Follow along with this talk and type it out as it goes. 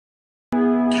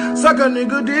suck a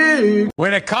nigga dick.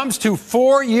 When it comes to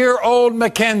 4-year-old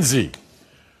Mackenzie,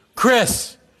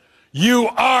 Chris, you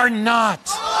are not.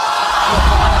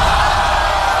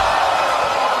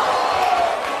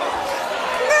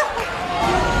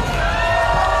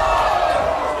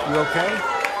 You okay?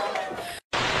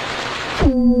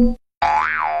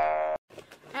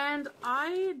 And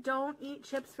I don't eat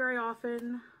chips very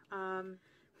often. I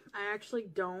actually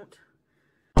don't.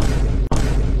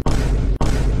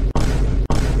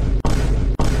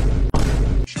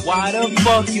 Why the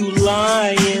fuck you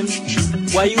lying?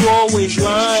 Why you always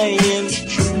lying?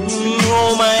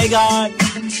 Oh my god,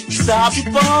 stop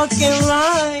fucking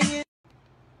lying.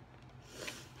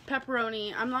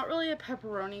 Pepperoni. I'm not really a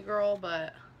pepperoni girl,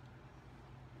 but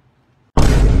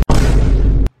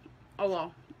oh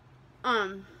well.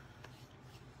 I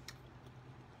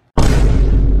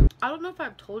don't know if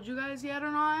I've told you guys yet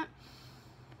or not,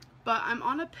 but I'm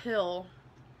on a pill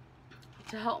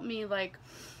to help me like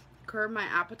curb my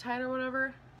appetite or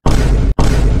whatever.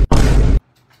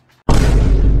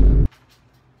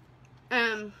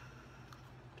 And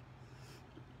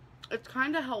it's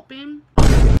kind of helping.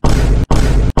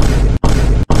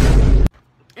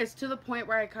 It's to the point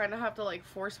where I kind of have to like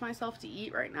force myself to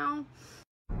eat right now.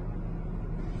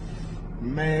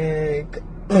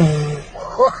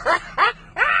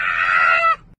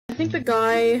 I think the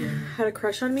guy had a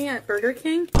crush on me at Burger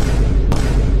King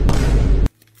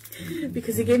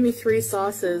because he gave me 3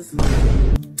 sauces,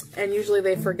 and usually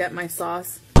they forget my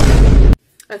sauce.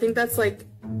 I think that's like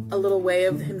a little way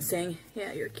of him saying,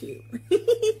 yeah, you're cute.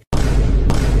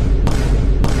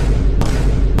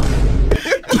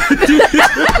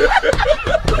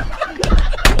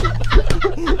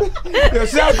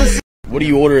 What do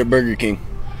you order at Burger King?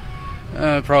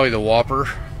 Probably the Whopper.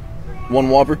 1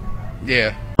 Whopper?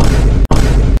 Yeah.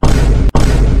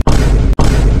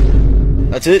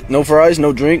 That's it? No fries,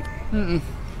 no drink? Mm-mm.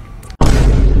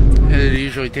 It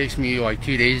usually takes me like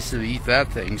 2 days to eat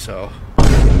that thing, so.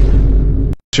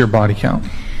 What's your body count?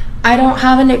 I don't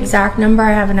have an exact number,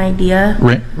 I have an idea.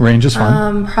 Range is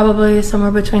fine. Probably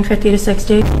somewhere between 50 to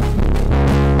 60.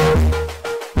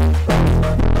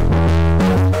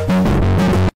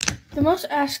 The most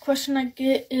asked question I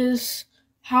get is,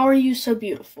 how are you so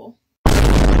beautiful?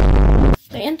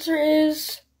 The answer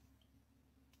is,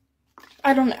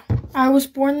 I don't know. I was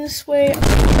born this way.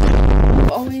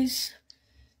 I've always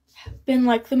been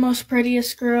like the most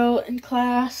prettiest girl in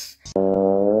class.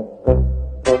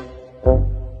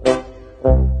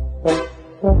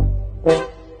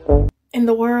 In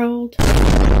the world.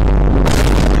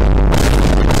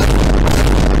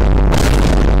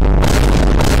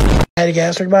 I had a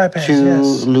gastric bypass, to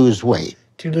yes. lose weight.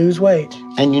 To lose weight.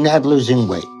 And you're not losing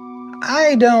weight.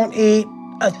 I don't eat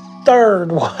a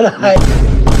third what I...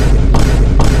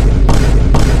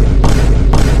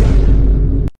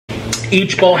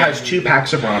 Each bowl has 2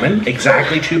 packs of ramen,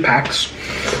 exactly 2 packs.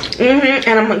 And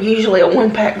I'm usually a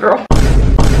 1-pack girl.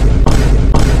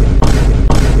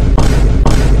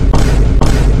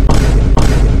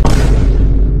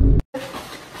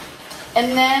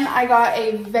 And then I got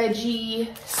a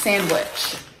veggie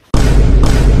sandwich.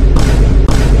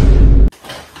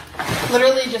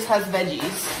 Literally just has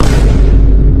veggies.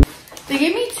 They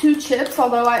gave me 2 chips,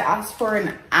 although I asked for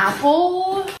an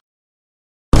apple.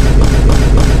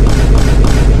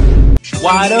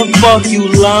 Why the fuck you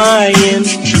lying?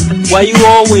 Why you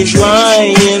always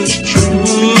lying?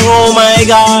 Oh my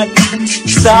god,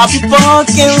 stop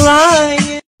fucking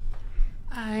lying.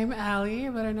 I'm Allie,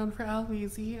 better known for Al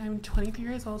Weezy. I'm 23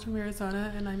 years old from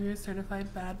Arizona, and I'm your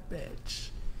certified bad bitch.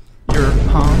 You're,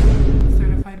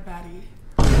 Certified baddie.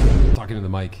 Talking to the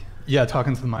mic. Yeah,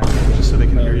 talking to the mic, just so they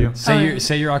can hear you.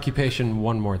 Say your occupation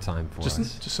one more time for us.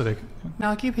 Just so they can. My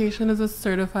occupation is a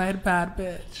certified bad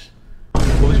bitch.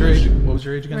 What was your age? What was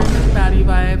your age again? Very much baddie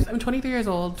vibes. I'm 23 years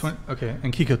old. Okay,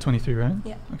 and Kiko 23, right?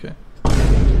 Yeah. Okay.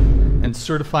 And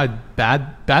certified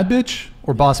bad bitch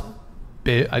or boss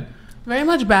bitch? Very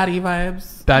much baddie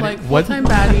vibes. Baddie, like what? full-time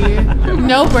baddie.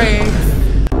 No breaks.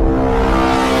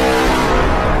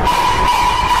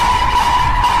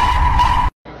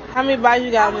 How many bodies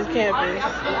you got on this campus?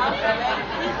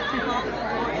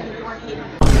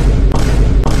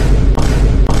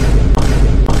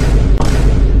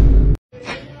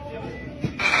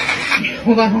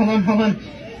 Hold on.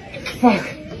 Fuck.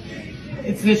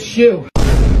 It's this shoe.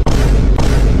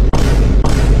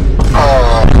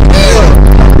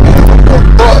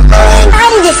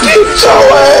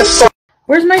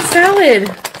 Where's my salad?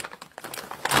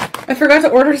 I forgot to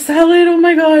order salad. Oh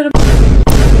my god.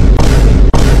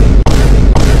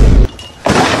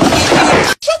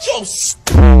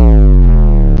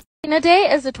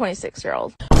 Nade is a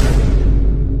 26-year-old.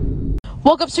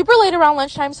 Woke up super late around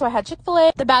lunchtime, so I had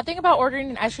Chick-fil-A. The bad thing about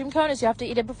ordering an ice cream cone is you have to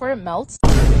eat it before it melts.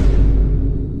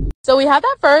 So we had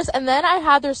that first, and then I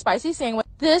had their spicy sandwich.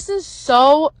 This is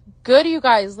so good, you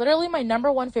guys. Literally my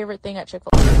 #1 favorite thing at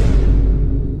Chick-fil-A.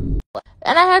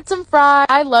 And I had some fries.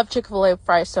 I love Chick-fil-A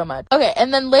fries so much. Okay,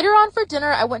 and then later on for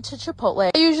dinner, I went to Chipotle.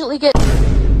 I usually get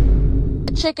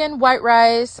chicken, white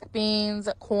rice, beans,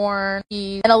 corn,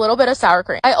 cheese, and a little bit of sour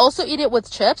cream. I also eat it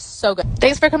with chips. So good.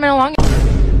 Thanks for coming along.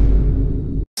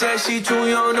 Said she too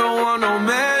young, don't want no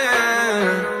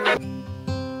man.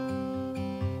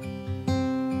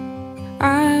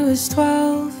 I was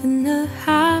 12 and a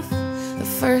half, the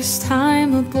first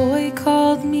time a boy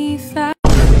called me fat.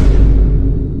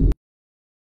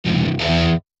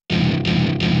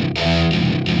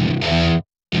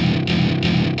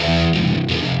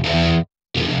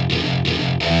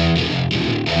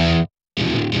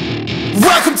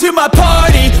 Welcome to my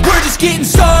party, we're just getting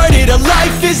started. A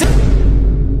life isn't